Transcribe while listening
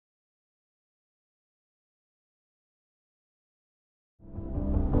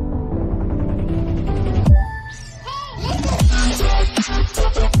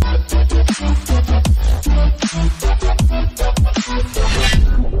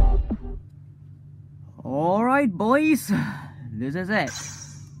Alright, boys. This is it.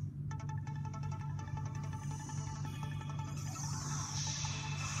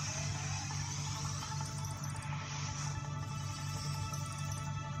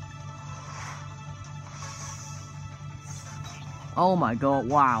 Oh my god,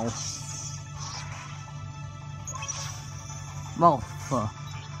 wow. Well, for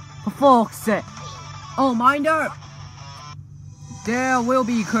fuck's sake. Oh, minder! There will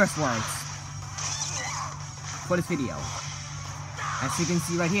be curse words for this video. As you can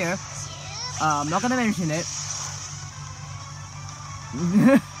see right here. I'm not gonna mention it.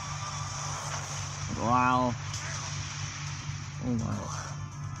 Wow. Oh my.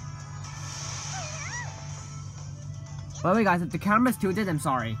 By the way, guys, if the camera's tilted, I'm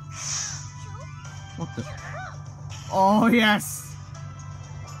sorry. What the? Oh, yes!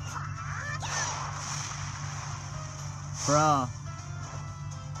 Bruh.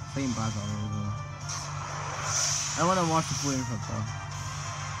 Same bad already. I wanna watch the full intro, though.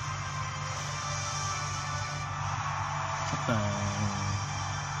 What the?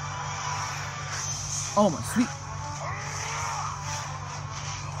 Oh my sweet.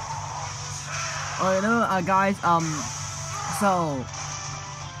 Oh, you know, guys, so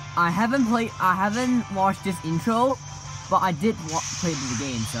I haven't watched this intro, but I did play the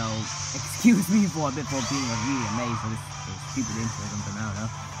game, so excuse me for a bit for being really amazed for this stupid intro or something, I don't know.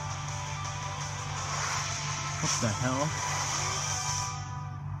 What the hell?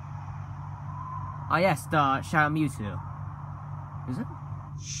 Ah yes, the Shadow Mewtwo. Is it?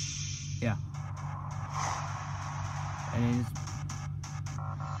 Yeah. And it's...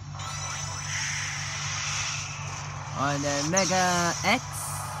 And then Mega X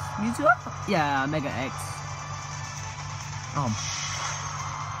Mewtwo? Yeah, Mega X.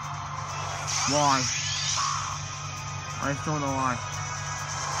 Why? I just don't know why.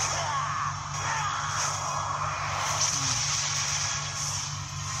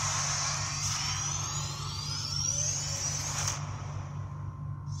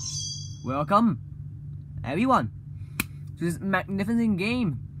 Welcome, everyone, to this magnificent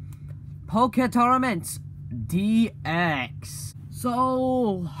game, Pokkén Tournament DX.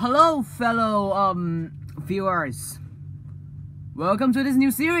 So, hello fellow viewers. Welcome to this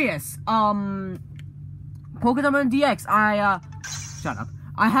new series. Pokkén Tournament DX. Shut up.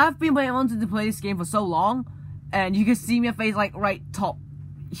 I have been wanting to play this game for so long, and you can see my face like right top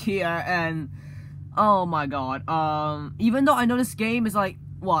here, and oh my god. Even though I know this game is like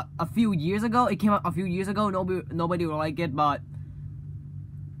what, a few years ago, it came out a few years ago, nobody will like it, but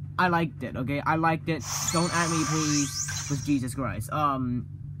I liked it, okay? I liked it. Don't at me, please, with Jesus Christ.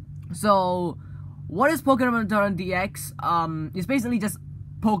 So, what is Pokkén Tournament DX? It's basically just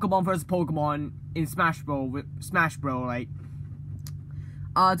Pokemon versus Pokemon in Smash Bros. Like,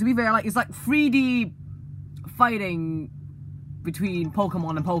 to be fair, like, it's like 3D fighting between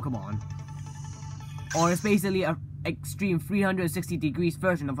Pokemon and Pokemon. Or it's basically a extreme 360 degrees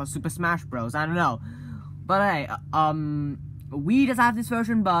version of a Super Smash Bros. I don't know, but hey, we just have this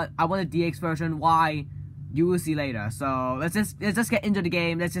version, but I want a DX version. Why? You will see later. So let's just get into the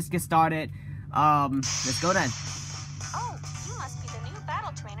game. Let's just get started. Let's go then. Oh, you must be the new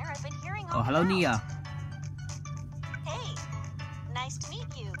battle trainer I've been hearing all Oh, hello, about. Nia. Hey, nice to meet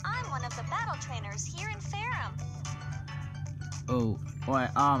you. I'm one of the battle trainers here in Ferrum. Oh, boy,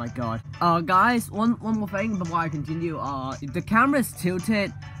 oh my god. Guys, one more thing before I continue. If the camera is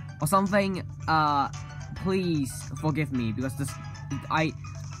tilted or something, please forgive me, because this, I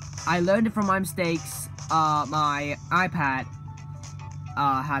learned it from my mistakes. My iPad,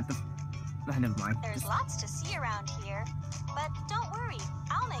 had the, never mind. There's lots to see around here, but don't worry,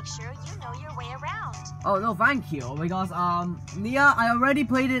 I'll make sure you know your way around. Oh, no, thank you, because, Nia, I already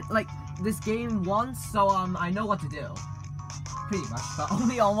played it, like, this game once, so, I know what to do. Pretty much, but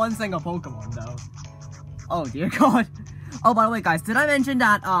only on one single Pokemon, though. Oh, dear god. Oh, by the way, guys, did I mention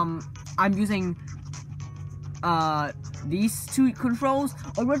that, I'm using, these two controls?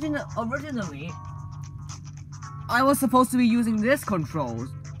 Originally, I was supposed to be using this controls,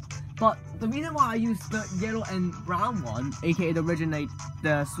 but the reason why I used the yellow and brown one, aka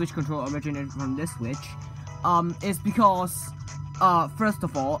the Switch control originated from this Switch, is because, first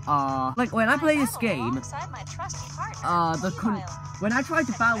of all, like when I play this game, when I tried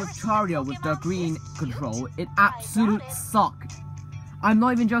to battle with Chario with the green control, it absolutely sucked. I'm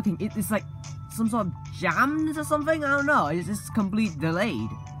not even joking. It's like some sort of jammed or something. I don't know. It's just completely delayed.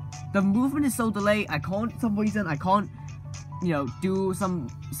 The movement is so delayed. For some reason I can't, you know, do some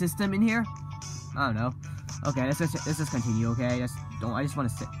system in here. I don't know. Okay, let's just continue. Okay, I just want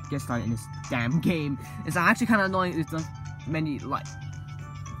to get started in this damn game. It's actually kind of annoying. It's many like.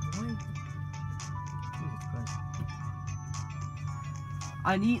 Jesus Christ.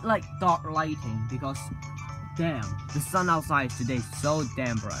 I need like dark lighting because damn, the sun outside today is so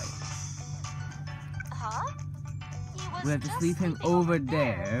damn bright. Huh? We have to sleep him over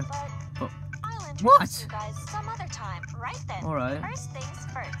there. But I'll introduce What? you guys some other time. Right then. Alright. First things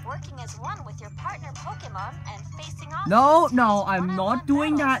first, working as one with your partner Pokemon and facing off. No, against no, these I'm one-on-one not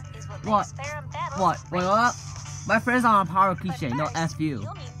doing that. battles is What? makes Ferrum battles What? great. What? My friends are on power But cliche, not first, F you.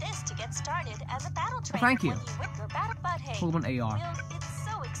 You'll need this to get started as a battle trainer. Thank you. When you whip your battle, but hey, Pokemon AR. Will, it's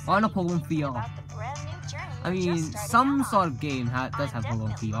so exciting Why not Pokemon thinking VR? about the brand new journey I you're mean, just starting some out sort on. of game does have I'm Pokemon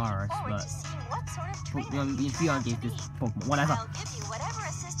definitely VRs, looking forward but to seeing what sort of trainer Pokemon you in turn VR out to games be. is Pokemon, whatever. I'll give you whatever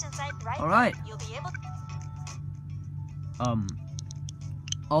assistance I'd write. Alright. You'll be able.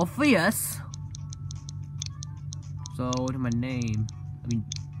 Obvious. So, what's my name? I mean,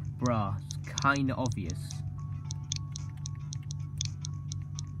 bruh, it's kinda obvious.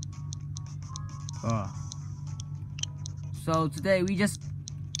 So today we just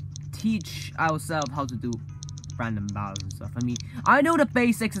teach ourselves how to do random battles and stuff. I mean, I know the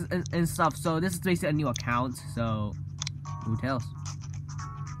basics and stuff, so this is basically a new account, so who tells?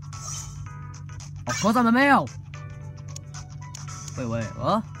 Of course I'm a male! Wait,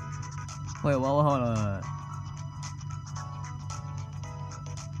 what? Wait, hold on.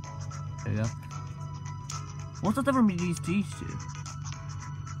 There you go. What's the difference between these two?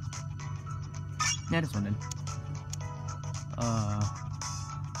 Yeah, this one then.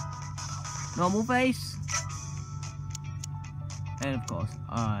 Normal face. And of course,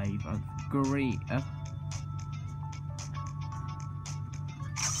 I agree.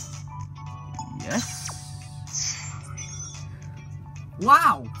 Yes.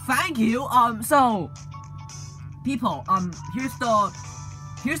 Wow, thank you. So people,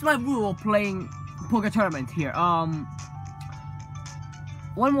 here's my rule of playing Pokkén Tournament here.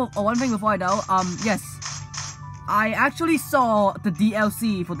 One thing before I go, yes, I actually saw the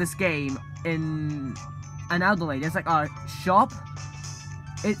DLC for this game in an outlet. There's like a shop.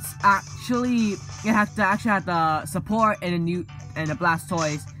 It's actually have the support in the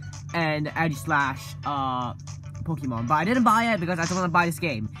Blastoise and Aegislash Pokemon, but I didn't buy it because I don't want to buy this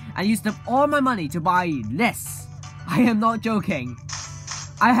game. I used up all my money to buy this. I am not joking.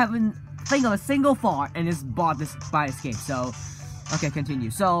 I haven't think of a single thought and just buy this game. So, okay,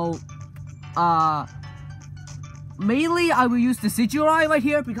 continue. So, mainly I will use the Decidueye right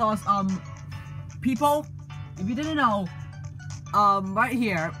here because people, if you didn't know, right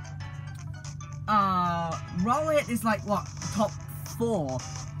here, Rowlet is like what, top 4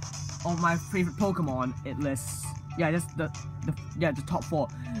 of my favorite Pokemon. It lists, yeah, just the top 4.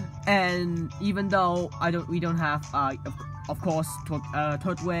 And even though we don't have of course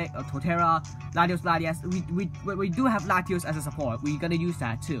Turtwig, Torterra, Latios, Latias, we do have Latios as a support. We're gonna use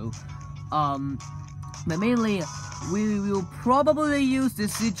that too. But mainly we will probably use the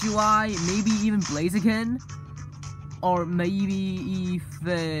Decidueye, maybe even Blaziken, or maybe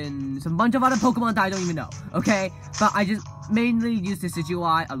even some bunch of other Pokemon that I don't even know. Okay, but I just mainly use the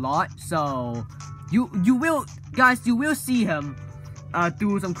Decidueye a lot, so you will see him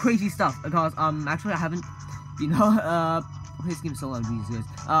do some crazy stuff because actually I haven't, this game is so long these days.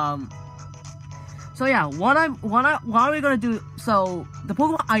 So yeah, what are we gonna do? So the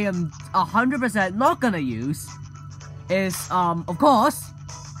Pokemon I am 100% not gonna use is of course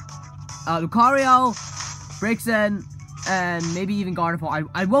Lucario, Brixen, and maybe even Gardevoir.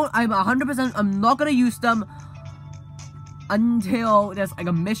 I'm 100%. I'm not gonna use them until there's like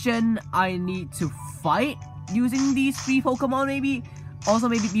a mission I need to fight using these 3 Pokemon. Maybe also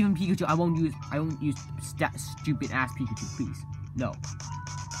maybe even Pikachu. I won't use that stupid ass Pikachu. Please, no.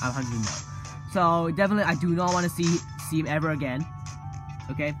 I'm 100% no. So definitely, I do not want to see him ever again.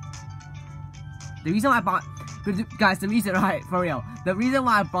 Okay. The reason why I bought, guys, the reason, right, for real, the reason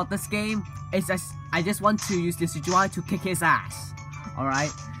why I bought this game is I just want to use this Decidueye to kick his ass. All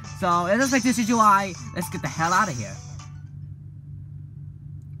right. So let's just make this Decidueye. Let's get the hell out of here.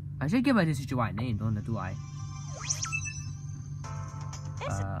 I should give my Decidueye name, do I?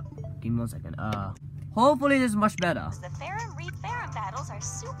 Give me 1 second. Hopefully this is much better. The Ferrum battles are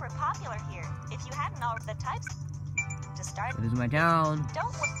super popular here. If you hadn't all the types to start, So this is my town.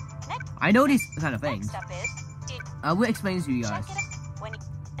 don't next. I know these kind of things. Next up is I will explain this to you guys. check it out. When you're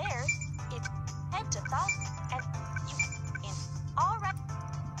there, it's head to thought and you in all right.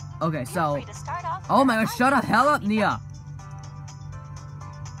 Okay, Feel so free to start off oh my with god, a shut the fight. hell up, Nia.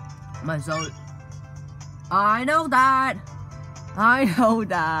 So I know that.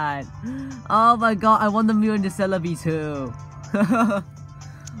 Oh my god, I want the Mew and the Celebi too.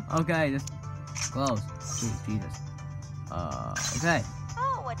 Okay, just close. Jesus. Okay.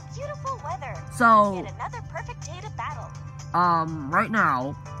 Oh, what beautiful weather. So Yet another perfect day to battle. right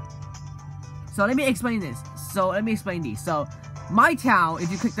now. So let me explain this. So my town.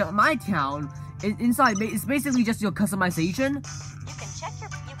 If you click the my town, inside it's basically just your customization.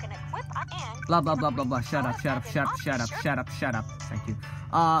 You can equip and Blah blah blah blah blah. Shut up. Thank you.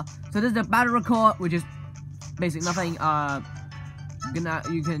 So this is the battle record, which is basically nothing.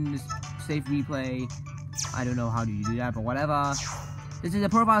 You can just save replay. I don't know how do you do that, but whatever. This is the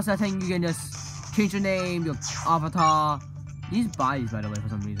profile setting. You can just change your name, your avatar. You just buy these, by the way, for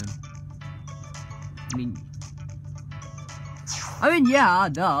some reason. I mean, yeah,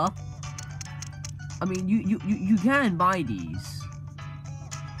 duh. I mean, you can buy these,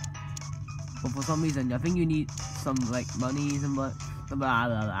 but for some reason, I think you need some like money and what.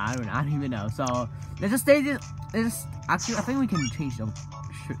 I don't even know. So let's just stay this. Actually, I think we can change them.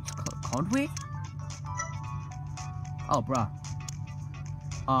 Can't we? Oh, bruh.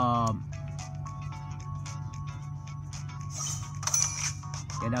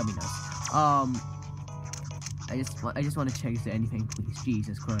 Yeah, that'd be nice. I just want to check if there's anything, please.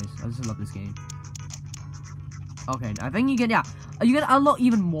 Jesus Christ, I just love this game. Okay, I think you can, yeah, you can unlock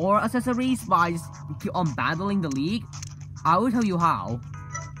even more accessories by just keep on battling the league. I will tell you how.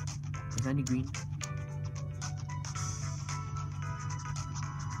 Is there any green?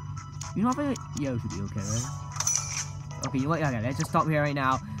 You know, I think, yeah, it should be okay, right? Okay, you know what? Okay, let's just stop here right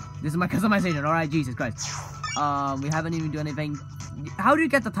now. This is my customization. All right, Jesus Christ. We haven't even done anything. How do you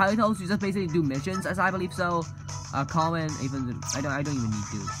get the titles? You just basically do missions, as I believe so. Comment, even I don't even need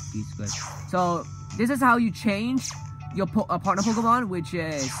to. Jesus Christ. So this is how you change your partner Pokemon, which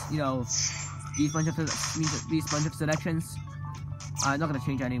is, you know, these bunch of selections. Not gonna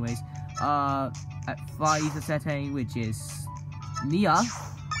change anyways. At 5 the setting, which is Nia.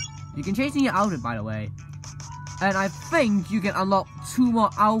 You can change Nia outfit, by the way. And I think you can unlock 2 more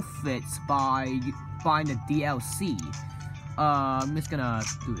outfits by buying the DLC. I'm just gonna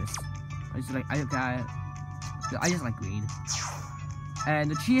do this. I just like green.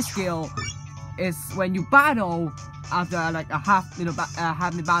 And the cheer skill is when you battle after like a half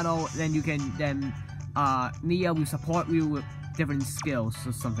the battle, then you can Nia will support you with different skills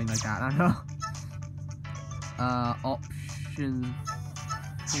or something like that. I don't know. Options.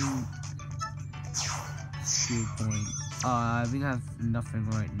 We have nothing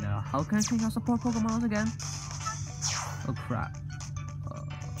right now. How can I change our support Pokemon again? Oh crap.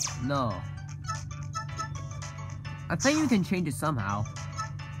 No. I think you can change it somehow.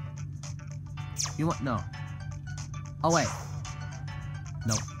 You want? No. Oh wait.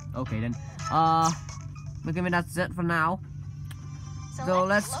 No. Okay then. Maybe that's it for now. So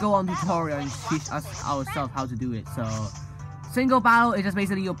let's go on tutorial and teach us ourselves how to do it. So single battle is just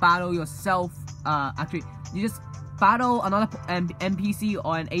basically you battle yourself. Actually, you just battle another NPC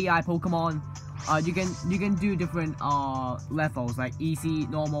or an AI Pokemon. You can do different levels like easy,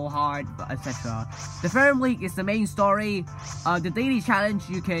 normal, hard, etc. The Ferrum League is the main story. The daily challenge,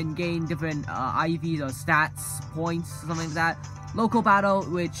 you can gain different IVs or stats, points, something like that. Local battle,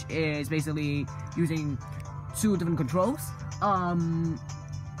 which is basically using 2 different controls.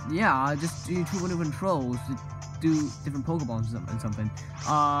 Yeah, just do 2 different controls to do different Pokemon and something.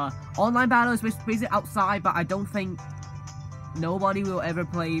 Online battle is basically outside, but I don't think nobody will ever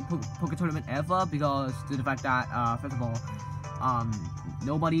play Pokkén Tournament ever, because due to the fact that first of all,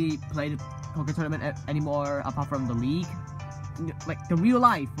 nobody played Pokkén Tournament anymore apart from the league, like the real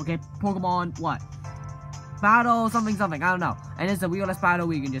life. Okay, Pokemon what battle something I don't know, and it's a real life battle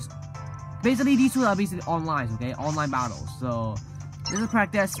where you can just basically these 2 are basically online. Okay, online battles. So this is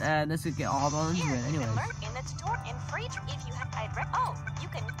practice, and let's get all on into it. Anyways.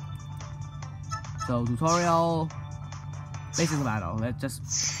 So tutorial. Basic battle. Let's just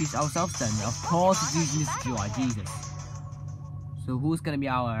teach ourselves then. Of course, it's using this UI. Jesus. So who's gonna be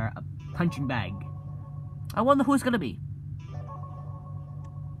our punching bag? I wonder who's gonna be.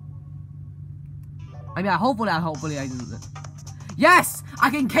 I mean, hopefully I do this. Yes, I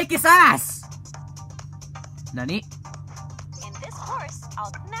can kick his ass. Nani? In this course,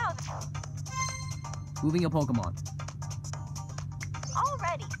 I'll now. Moving your Pokemon.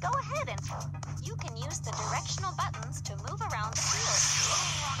 Already, go ahead and you can use the directional buttons to move around the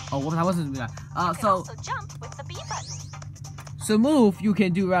field. Oh, what I wasn't doing that. You can also jump with the B button. So move, you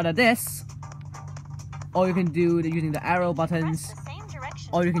can do rather this, or you can do using the arrow buttons, Press the same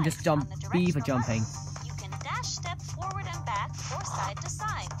direction or you can twice just jump on the B for directional jumping. button. You can dash step forward and back or side to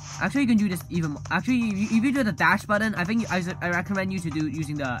side. Actually, you can do this even. Actually, if you do the dash button, I think I recommend you to do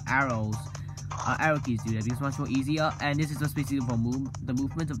using the arrows. Arrow keys do that because it's much more easier, and this is just basically for the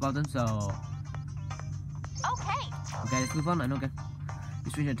movement of button. So Okay. let's move on. I don't get.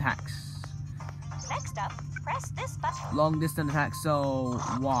 You switch attacks. Next up, press this button. Long distance attack, so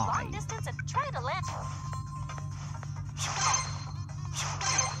why? Long distance and try to land.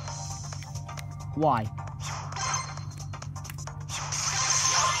 Why?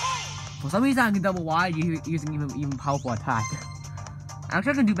 For some reason I can double Y using even powerful attack.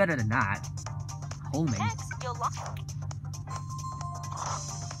 Actually I can do better than that. Homing. Next, you'll lock.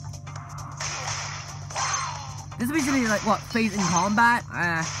 This is basically like what, phase in combat?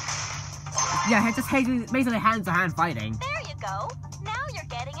 Yeah, it's just basically hand-to-hand fighting. There you go. Now you're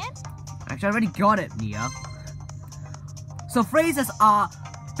getting it. Actually, I already got it, Nia. So phases are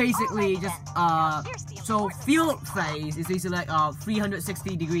basically Alright, just then. Here's the so important field phase is basically like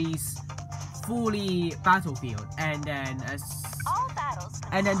 360 degrees fully battlefield, and then All battles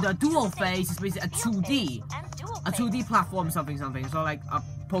and then the consist of dual two phase is stages, basically a field 2D. phase and dual A 2D phase. platform something. So like a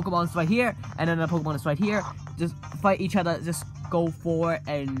Pokemon is right here, and then a Pokemon is right here. Just fight each other, just go forward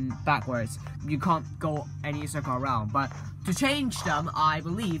and backwards. You can't go any circle around. But to change them, I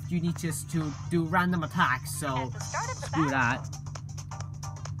believe you need just to do random attacks. So At the start of the screw battle, that.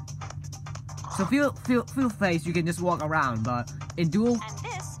 So field phase you can just walk around, but in dual and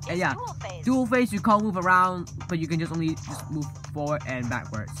this is yeah, dual phase. dual phase you can't move around, but you can just only move forward and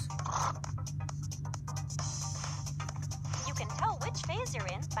backwards. You can tell which phase you're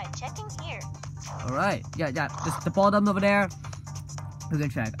in by checking here. Alright, yeah, just the bottom over there. We can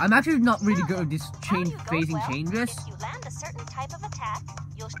check. I'm actually not really good at this How change you go phasing well, changes. If you land a certain type of attack,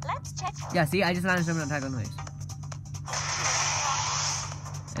 let's check. Yeah, see, I just landed some attack on the face.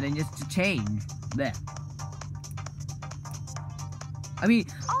 And then just to change. There. I mean,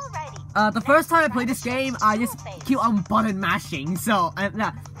 Alrighty. the first time I played this game, I just keep on button mashing. So,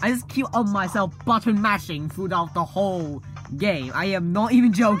 yeah, I just keep on myself button mashing throughout the whole game. I am not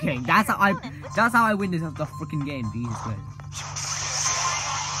even joking. That's how I win this the freaking game. Jesus Christ.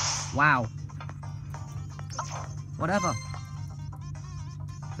 Wow. Whatever.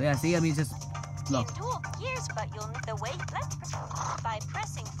 So yeah, see, I mean, just look. In dual gears, but you'll the way by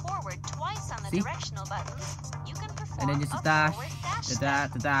pressing forward twice on the See? directional buttons, you can perform And then just a a dash, forward dash the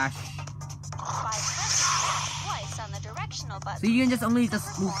step. dash. By pressing twice on the directional buttons. So you can just only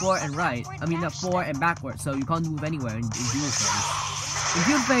just move forward and a right. forward I mean, dash forward step. and backward. So you can't move anywhere in dual phase. In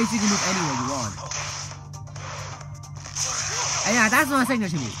dual phase, you can move anywhere you want. And yeah, that's my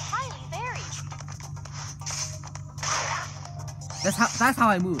signature move. Highly varied. That's how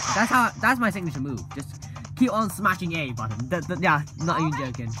I move. That's my signature move. Just keep on smashing A button. Yeah, not even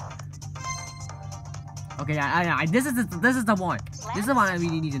joking. Okay, yeah. This is the one. This is the one I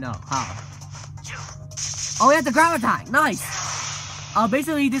really need to know. How? Oh yeah, the grab attack. Nice.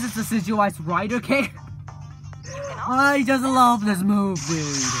 Basically this is the Decidueye's rider kick. I just love this move, dude.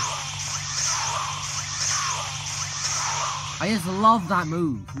 I just love that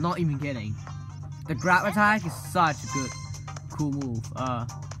move. Not even kidding. The grab attack is such a good, cool move.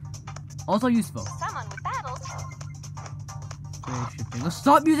 Also useful. Someone with battles. Phase shifting. Let's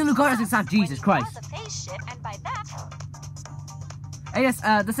stop using Lucario's attack. Jesus Christ. A phase shift, and by that, And yes,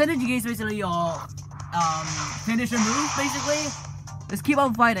 the synergy game is basically your finisher move. Basically, just keep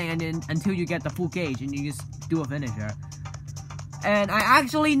on fighting and then until you get the full gauge, and you just do a finisher. And I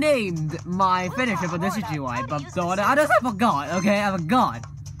actually named my finisher for this Decidueye, but I forgot. Okay, I forgot.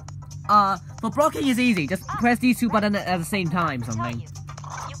 For blocking is easy. Just press these two buttons at the same time. Something.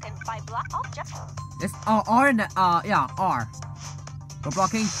 you can by block object. It's R and yeah, R for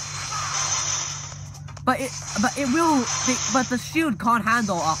blocking. But the shield can't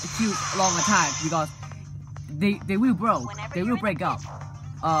handle a huge long attack because they will break up.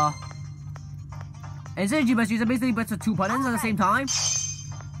 And synergy burst user basically puts the two buttons at the same time.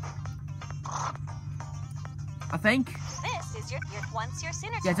 I think. This is your once your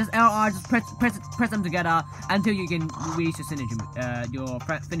synergy. Yeah, just LR, just press them together until you can reach your synergy, your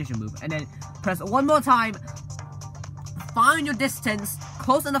finisher move, and then press one more time. Find your distance,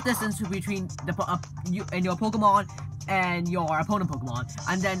 close enough distance between you and your Pokemon and your opponent Pokemon,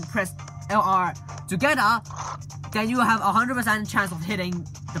 and then press LR together. Then you have 100% chance of hitting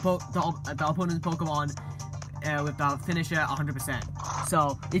the opponent's Pokemon with the finisher 100%.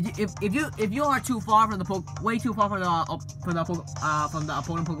 So if you are too far from the way too far from the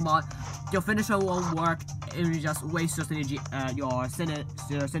opponent Pokemon, your finisher won't work. It will just waste your synergy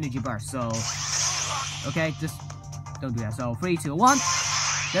burst. So okay, just don't do that. So 3, 2, 1.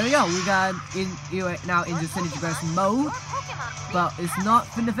 There we go. We got now into synergy burst mode, but it's not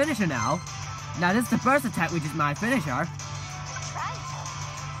the finisher now. Now this is the burst attack, which is my finisher.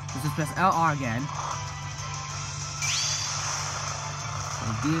 Let's just press LR again. So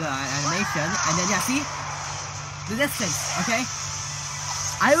do the animation, and then yeah, see the distance. Okay,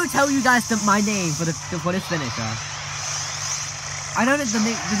 I will tell you guys my name for this finisher. I know that the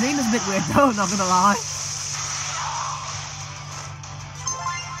name is a bit weird though, not gonna lie.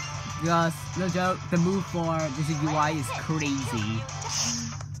 Yes, no joke, the move for this UI is crazy.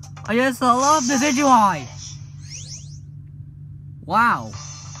 I just love this UI! Wow.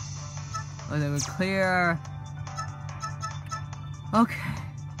 And then we clear. Okay.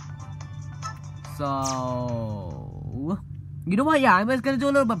 So... You know what, yeah, I'm just gonna do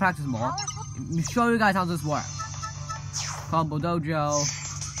a little bit of practice more. Show you guys how this works. Combo Dojo.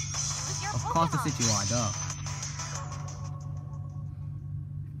 Of course the UI, duh.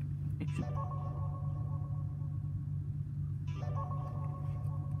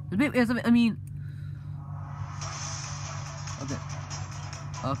 I mean...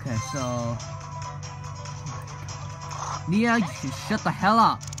 Okay, so... Nia, you should shut the hell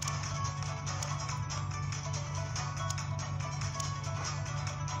up.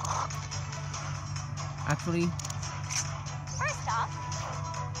 Actually... First off...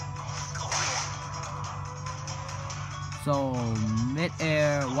 So...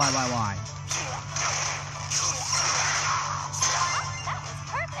 Mid-air, Y.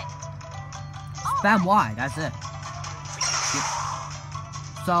 Spam Y, that's it.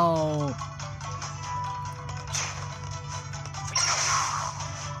 So...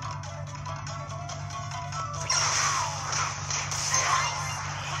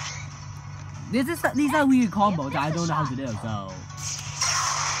 These are weird combos that I don't know how to do, so...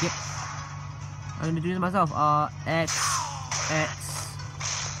 Yep. I'm gonna do this myself. X...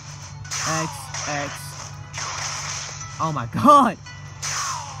 Oh my god!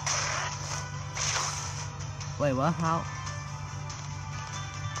 Wait, what? How?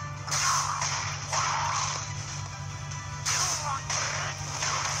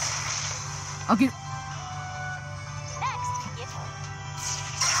 Okay.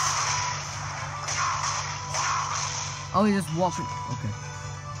 Oh, he just walked. Okay.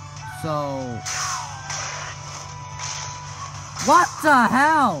 So. What the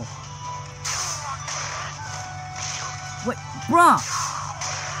hell? Wait, bruh.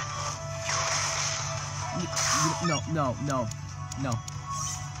 No.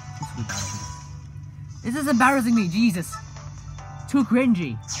 This is embarrassing me, Jesus. Too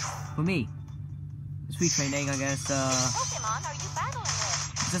cringy for me. Sweet training, I guess. Pokemon are you battling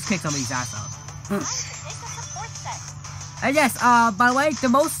with? Just kick somebody's ass out. And yes, by the way, the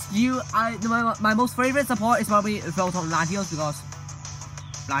most my most favorite support is probably Photon Latios because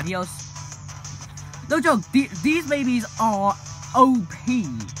Latios. No joke, these babies are OP.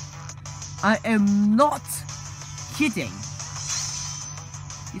 I am not kidding.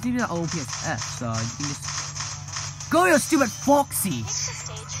 These babies are OP as F, so you can just go your stupid Foxy.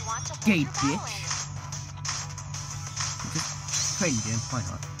 Gay bitch. Just train again, why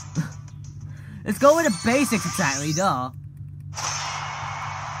not? Let's go with the basics exactly, duh.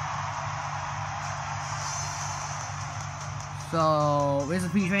 So, here's the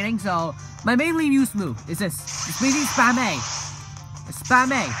pre-training. So, my mainly used move is this. It's basically spam A. It's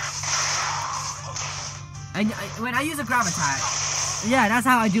spam A. And when I use a grab attack, yeah, that's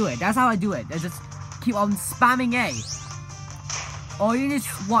how I do it. I just keep on spamming A. Or you just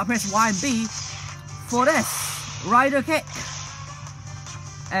press Y and B for this. Rider kick.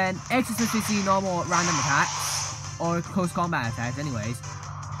 And X is basically normal random attacks. Or close combat attacks anyways.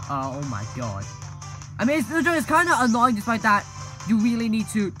 Oh my god. I mean, it's kind of annoying despite that you really need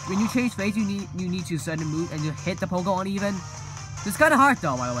to, when you change phase, you need to certain move and you hit the Pokemon even. It's kind of hard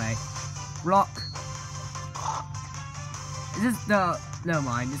though, by the way. Rock. Is this the, never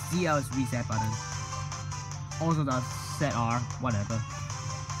mind, this DL is reset button. Also the set R, whatever.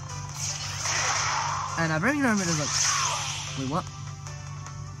 And I very remember this like, wait, what?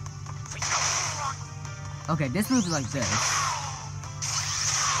 Okay, this move is like this.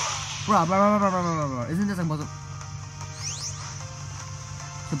 Bro, isn't this like most of...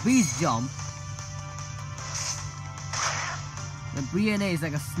 The B's jump. The BNA is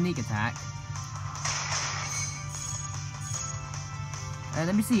like a sneak attack. And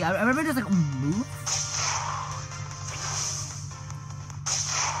let me see, I remember there's like a move.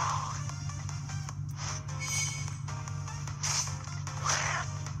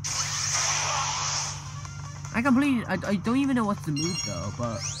 I don't even know what's the move though,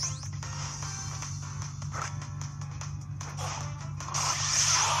 but...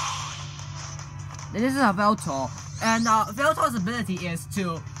 This is a Veltor, and Veltor's ability is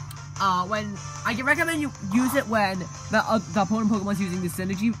to, when I can recommend you use it when the opponent Pokemon's using the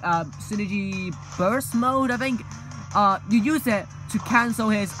synergy burst mode. I think you use it to cancel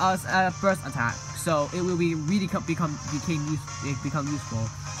his burst attack. so it will be really become useful.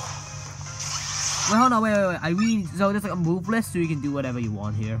 Wait, hold on, wait. So there's like a move list, so you can do whatever you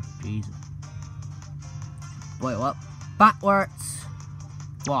want here. Jesus. Wait, what? Backwards.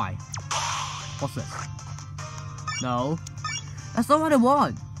 Why? What's this? No, that's not what I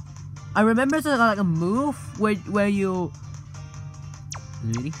want. I remember it's like a move where you.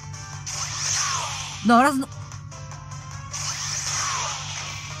 Really? No, that's not.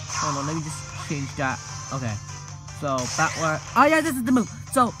 Hold on, let me just change that. Okay. So backward. Oh yeah, this is the move.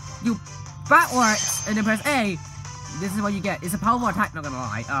 So you backwards and then press A. This is what you get. It's a powerful attack, not gonna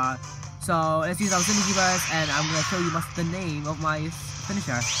lie. So let's use our synergy burst, and I'm gonna show you the name of my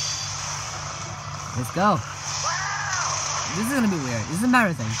finisher. Let's go. This is gonna be weird. This is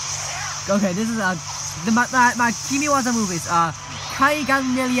embarrassing. Okay, this is my Kimiwaza move is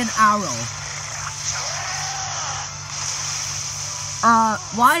Kaigan Million Arrow.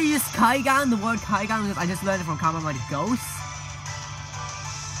 Why I use Kaigan, the word Kaigan, because I just learned it from Kamen Rider Ghost.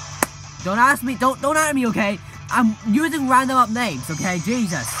 Don't ask me, don't at me, okay? I'm using random up names, okay?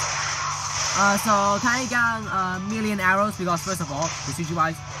 Jesus. So Kaigan, Million Arrows, because first of all,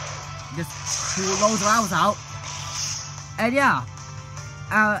 procedure-wise, just pull loads of arrows out. And yeah,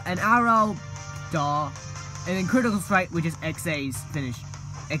 an arrow, duh. And then critical strike, which is XA's finish.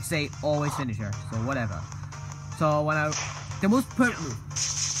 XA always finisher, so whatever. So when the most perfect move,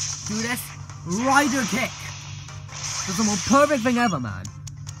 do this, rider kick. It's the most perfect thing ever, man.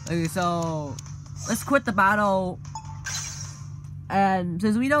 Okay, so let's quit the battle. And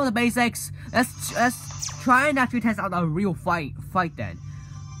since we know the basics, let's try and actually test out a real fight then.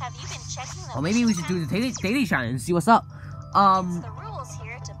 Have you been checking the Or maybe we should do the daily challenge and see what's up. the rules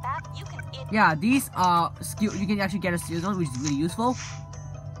here to back you can Yeah, these are skill. You can actually get a skill on, which is really useful.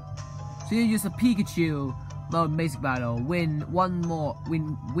 So you use a Pikachu mode basic battle, win once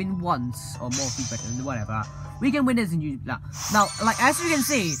or more feedback and whatever. We can win this and use that. Now, like as you can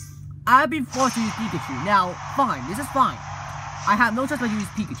see, I've been forced to use Pikachu. Now, fine, this is fine. I have no choice but to use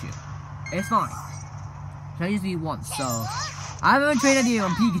Pikachu. It's fine. So I used it once, so I haven't trained you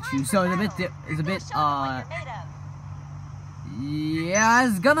on Pikachu, so yeah,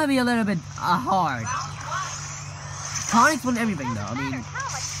 it's gonna be a little bit hard. Can't explain everything though. I mean,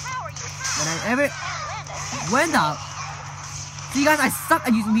 when I ever went up, see guys, I suck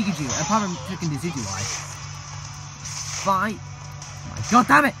at using Pikachu, apart from tricking the Decidueye. Fine. Oh my god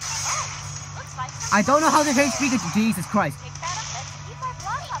damn it! I don't know how to change Pikachu. Jesus Christ!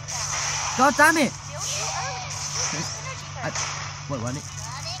 God damn it! Wait, what?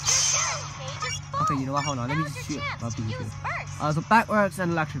 Okay, you know what? Hold on. Let me just shoot my Pikachu. So backwards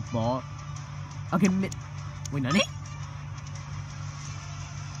and electric ball. Okay, wait, nani?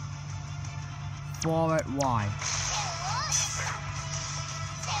 Forward Y.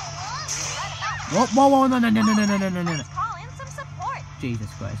 Whoa, no. Jesus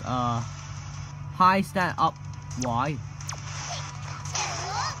Christ. High stand up Y.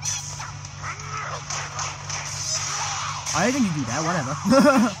 I think you do that, whatever.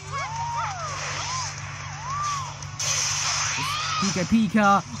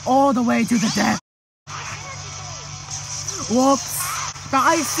 Pika, all the way to the death. Whoops. But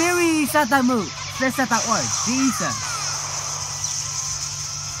I seriously said that move. Let's set that word. Jesus.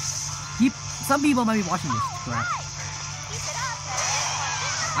 Some people might be watching this, correct?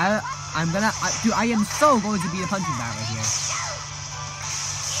 I am so going to be the punching bag right here.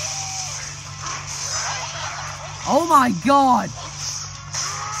 Oh my god!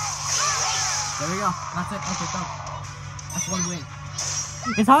 There we go. That's it. Okay, done. That's one win.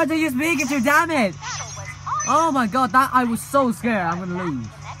 It's hard to use Pikachu, damn it! Oh my god, I was so scared I'm gonna lose.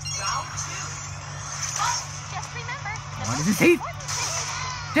 What is his teeth?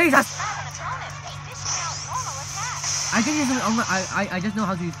 Jesus! I can use it. I just know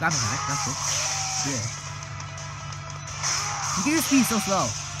how to use grab attack. That's it. Yeah. You can use speed so slow.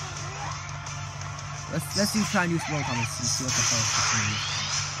 Let's try and use roll comments and see what the hell is.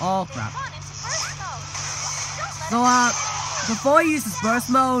 Oh crap. So before you use this burst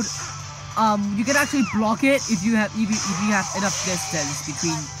mode, you can actually block it if you have enough distance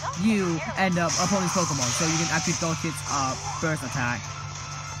between you and the opponent's Pokemon. So you can actually dodge its burst attack.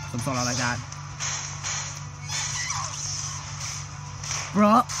 Some sort of like that.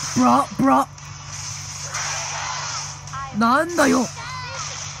 Bruh. Nandayo.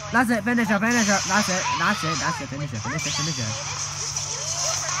 That's it, finisher. That's it, finisher.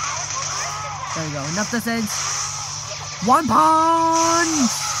 There we go, enough distance. One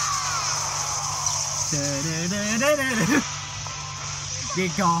punch!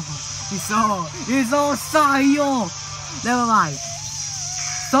 Good God. He's so shy. Never mind.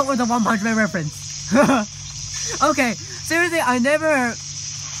 Start with the One Punch Man reference. Okay, seriously, I never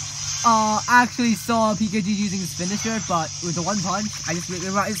actually saw Pikachu using his finisher, but with the one punch, it's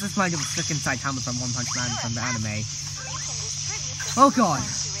just like a second side hammer from One Punch Man from the anime. Oh god.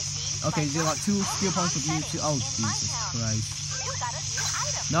 Okay, you got 2 skill points with you too. Oh Jesus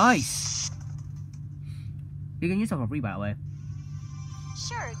Christ. Nice. You can use them for free, by the way.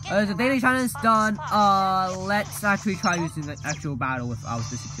 Sure, the daily challenge done. Let's actually try using the actual battle with our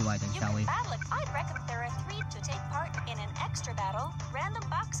specific light, shall we? I'd recommend there are 3 to take part in an extra battle. Random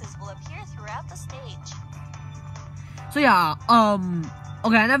boxes will appear throughout the stage. So yeah,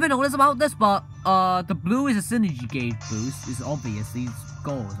 okay, I never noticed about this, but the blue is a synergy gauge boost. It's obviously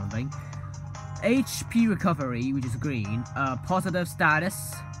gold or something. HP recovery, which is green. Positive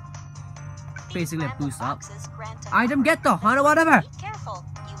status. Basically a boost up. Item get though, whatever. Be careful.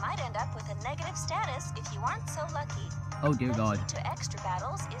 You might end up with a negative status if you aren't so lucky. Oh dear God. The key to extra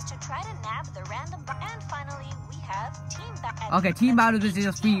battles is to try to nab the random. And finally, we have team battle. Okay, team battle is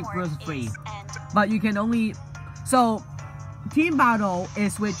just 3 versus 3, but you can only. So, team battle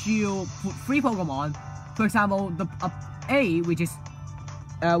is which you put 3 Pokemon. For example, the A, which is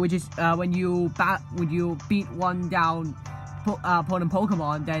when you beat one down opponent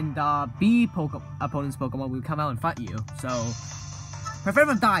Pokemon, then the B opponent's Pokemon will come out and fight you. So, prevent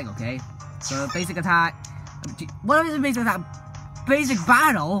from dying, okay? So, basic attack. What is the basic attack? Basic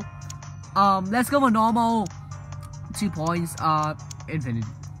battle. Let's go for normal. 2 points. Infinite,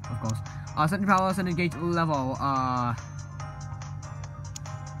 of course. Certain power, certain gauge level.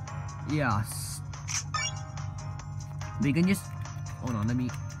 Yes. We can just. Hold on, let me.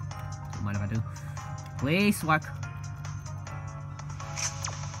 Don't mind if I do. Please work.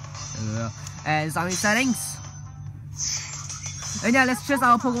 And zombie settings. And yeah, let's choose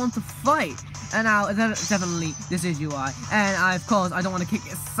our Pokemon to fight. And now, definitely, this is UI. And of course, I don't want to kick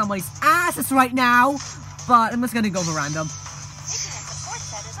somebody's asses right now. But I'm just gonna go for random.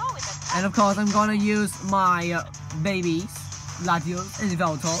 And of course, I'm gonna use my babies, Latios and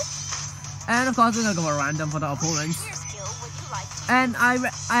Veltor. And of course, we're gonna go for random for the opponents.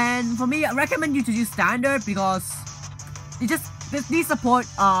 And for me, I recommend you to use standard because it just these support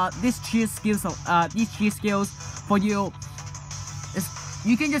these cheer skills for you.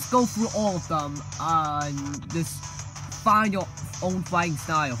 You can just go through all of them and just find your own fighting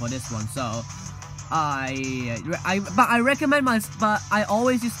style for this one. So I recommend but I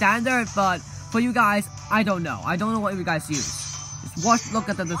always use standard. But for you guys, I don't know what you guys use. Just look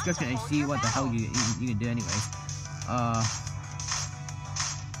at the description and see what the hell you can do anyways.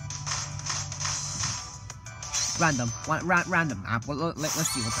 Random app. Let's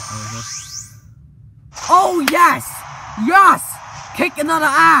see what the hell is this. Oh yes! Yes! Kick another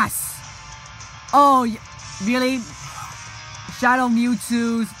ass! Oh, really? Shadow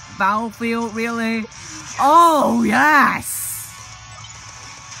Mewtwo's battlefield, really? Oh yes!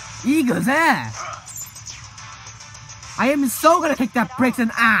 Eagle there! I am so gonna kick that bricks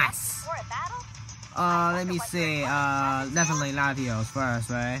and ass! Let me see. Definitely Latios first,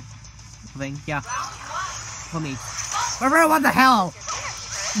 right? I think, yeah. For me. What the hell?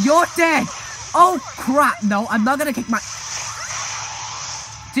 You're dead! Oh crap! No, I'm not gonna kick my.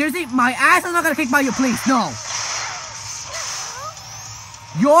 Seriously, my ass is not gonna kick by you, please. No.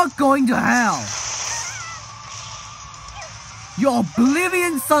 You're going to hell. You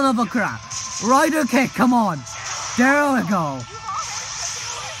oblivion son of a crap. Rider kick, come on. There we go.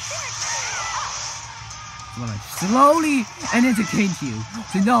 I'm gonna slowly and educate you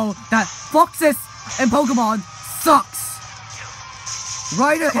to know that foxes and Pokemon sucks.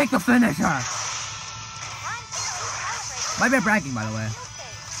 Rider kick the finisher. Might be bragging, by the way.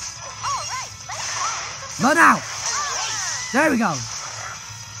 Not now. There we go.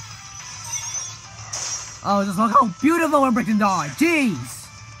 Oh, just look how beautiful we're breaking down. Jeez.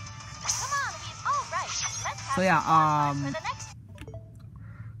 So yeah,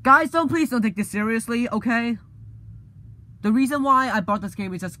 guys, please don't take this seriously, okay? The reason why I bought this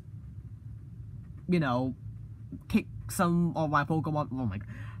game is just, you know, kick some of my Pokemon. Oh my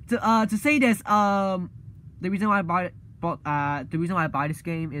god. To say this, the reason why I buy this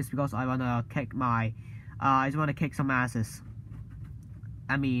game is because I wanna kick my, I just wanna kick some asses.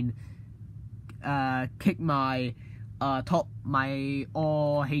 I mean, kick my top 10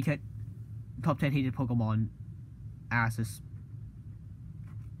 hated Pokemon asses.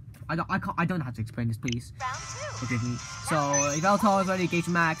 I don't know how to explain this, please. Forgive me. So if Veltor is already gauge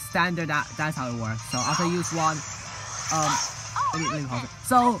max standard, that's how it works. So after you use one, let me pause it.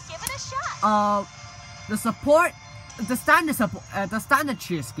 So the standard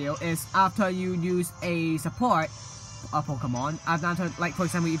cheer skill is after you use a support Pokemon. After, like for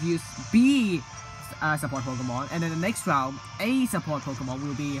example, if you use B support Pokemon, and then the next round, a support Pokemon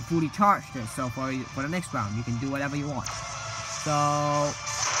will be fully charged. So for the next round, you can do whatever you want. So,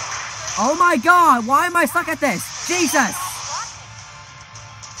 oh my God, why am I stuck at this? Jesus!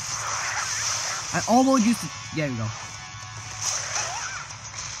 I almost used to. There we go.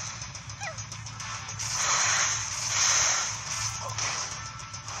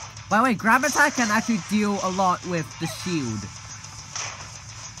 By the way, grab attack can actually deal a lot with the shield.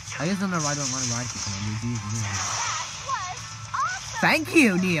 I guess on the right one, Thank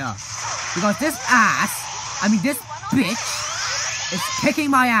you, Nia. Because this this bitch is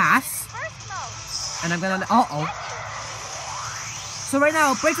kicking my ass. And I'm gonna, So right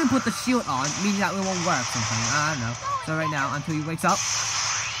now, Braixen put the shield on, meaning that it won't work something. I don't know. So right now, until he wakes up.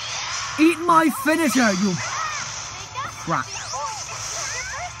 Eat my finisher, you crap.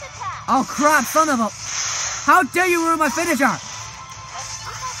 Oh crap, son of a... How dare you ruin my finisher!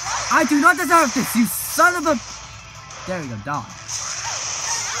 I do not deserve this, you son of a... There we go, dog.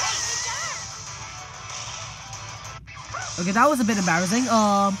 Okay, that was a bit embarrassing.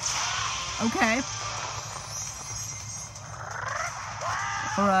 Okay.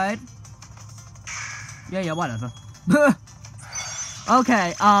 Alright. Yeah, whatever.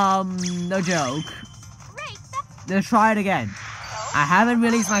 Okay, no joke. Let's try it again. I haven't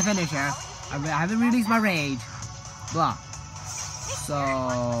released my finisher. I haven't released my rage. Blah. So,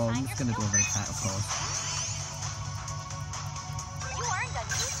 I'm just gonna go over that, of course.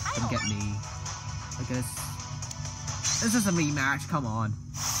 Don't get me. Look at this. This is a rematch, come on.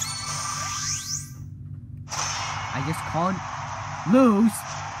 I just can't lose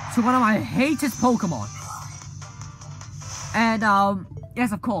to one of my hated Pokemon. And,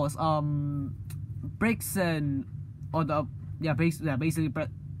 yes, of course, Braixen, or the... basically,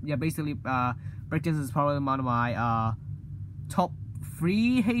 Braixen is probably one of my top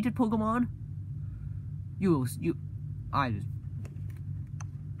 3 hated Pokemon. I just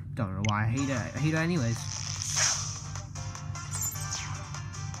don't know why I hate it. I hate it anyways.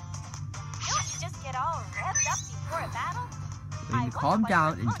 Don't you just get all revved up before a battle? When you calm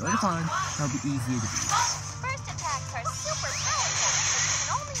down, enjoy the fun, that'll be easier to beat. First attacks are super powerful, but you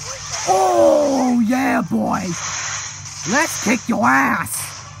can only use them. Oh yeah, boy! Let's kick your ass!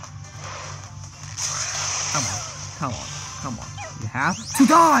 Come on. You have to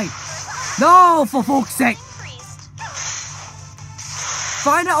die! No, for fuck's sake!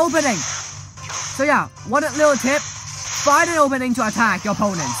 Find an opening! So yeah, one little tip. Find an opening to attack your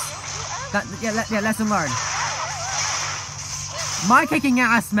opponents. Lesson learned. My kicking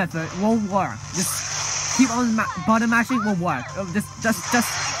ass method won't work. Just keep on button mashing won't work.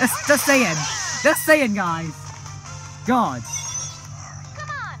 Just saying. Just saying, guys. God. Come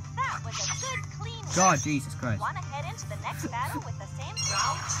on, that was a good clean win. God, Jesus Christ. Wanna head into the next battle with the same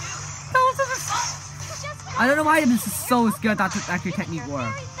I don't know why this is so scared that actually technique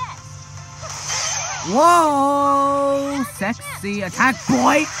works. Whoa! Sexy attack,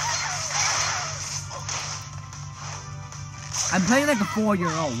 boy! I'm playing like a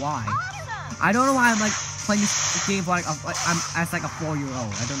 4-year-old. Why? I don't know why I'm like playing this game for like I'm as like a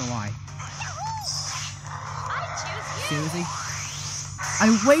 4-year-old. I don't know why. Seriously? I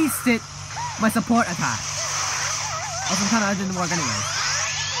wasted my support attack. Also, kind of didn't work anyway.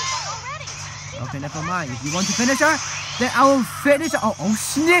 Okay, never mind. If you want to finish her, then I will finish her. Oh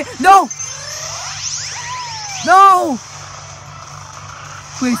shit! No! No!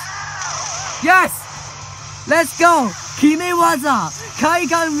 Please. Yes! Let's go! Kimewaza!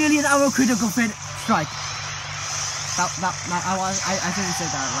 Kaigan million hour critical strike. I shouldn't say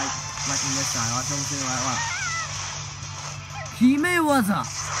that like in this style. I shouldn't say like what? Kimewaza!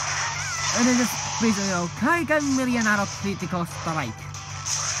 And then just basically Kaigan million hour critical strike.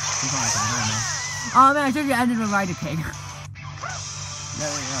 Something like that, I don't know. Oh man, I should have ended with Rider King. There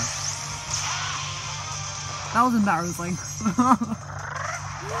we go. That was embarrassing.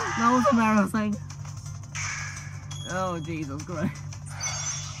 That was embarrassing. Oh, Jesus Christ.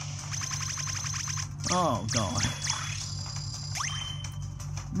 Oh, God.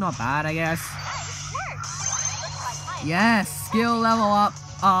 Not bad, I guess. Yes, skill level up.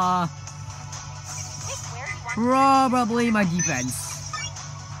 Probably my defense.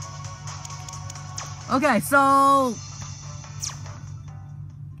 Okay, so...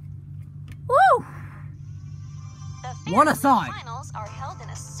 Woo! What a sight! Finals are held in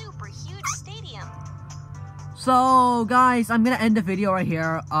a super huge stadium. So, guys, I'm gonna end the video right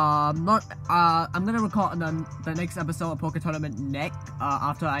here. I'm gonna record the next episode of Pokkén Tournament next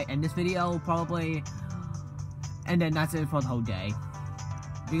after I end this video, probably, and then that's it for the whole day.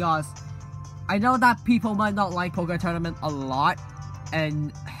 Because I know that people might not like Pokkén Tournament a lot,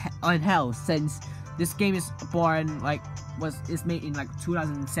 and hell, since this game is born like is made in like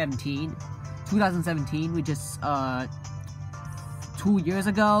 2017, which is 2 years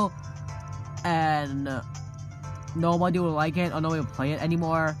ago, and nobody will like it or nobody will play it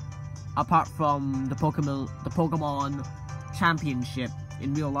anymore, apart from the Pokemon Championship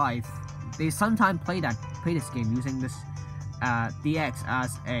in real life. They sometimes play this game using this DX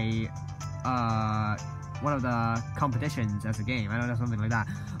as a one of the competitions as a game. I don't know, something like that.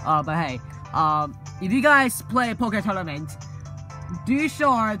 But hey, if you guys play Pokkén Tournament, do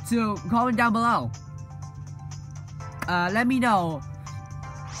sure to comment down below. Let me know.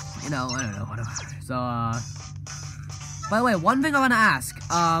 You know, I don't know, whatever. So, by the way, one thing I wanna ask.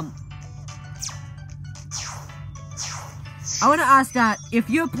 I wanna ask that if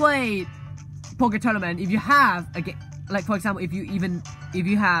you play Pokkén Tournament, if you have a game, like for example, if you're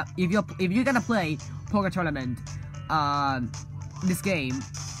gonna play Pokkén Tournament, this game,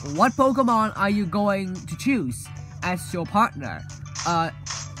 what Pokemon are you going to choose as your partner?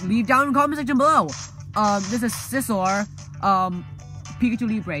 Leave down in the comment section below. This is Scizor, Pikachu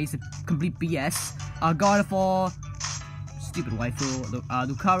Libre is a complete BS. Gardevoir, stupid waifu,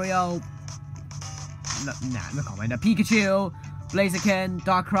 Lucario, no comment. Pikachu, Blaziken,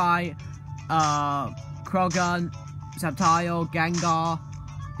 Darkrai, Krogan, Sceptile, Gengar,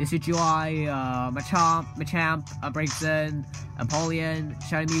 Decidueye, Machamp, Braixen, Empoleon,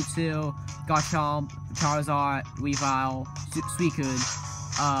 Shiny Mewtwo, Garchomp, Charizard, Weavile, Suicune,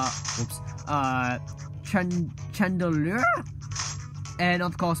 Chandelure, and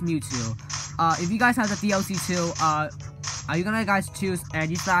of course Mewtwo. If you guys have the DLC too, are you gonna guys choose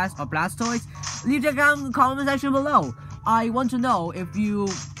Aegislash or Blastoise? Leave it down in the comment section below. I want to know if you're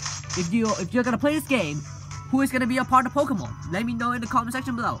gonna play this game, who is gonna be a part of Pokemon. Let me know in the comment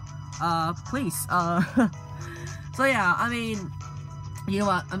section below. Please. So yeah, I mean, you know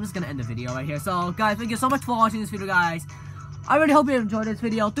what? I'm just gonna end the video right here. So guys, thank you so much for watching this video, guys. I really hope you enjoyed this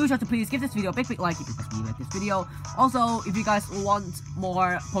video. Do sure to please give this video a big like if you guys really like this video. Also, if you guys want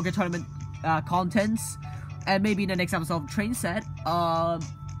more Pokkén Tournament contents, and maybe in the next episode of Train Set, or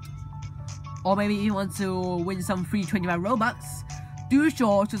maybe you want to win some free 25 Robux, do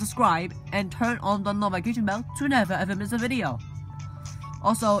sure to subscribe and turn on the notification bell to never ever miss a video.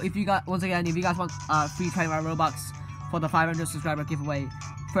 Also, if you guys want free 25 Robux for the 500 subscriber giveaway,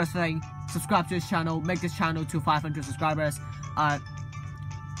 first thing, subscribe to this channel, make this channel to 500 subscribers,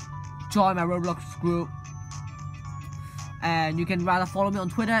 join my Roblox group, and you can rather follow me on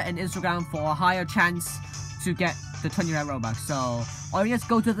Twitter and Instagram for a higher chance to get the 25 Robux. So, or you just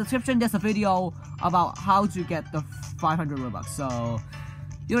go to the description, there's a video about how to get the 500 Robux. So,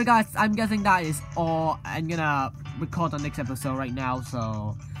 you know guys, I'm guessing that is all I'm gonna record the next episode right now.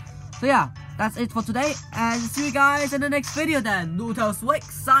 So yeah, that's it for today, and see you guys in the next video then. Noodles Wick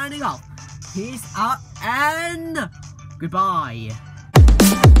signing off. Peace out and goodbye.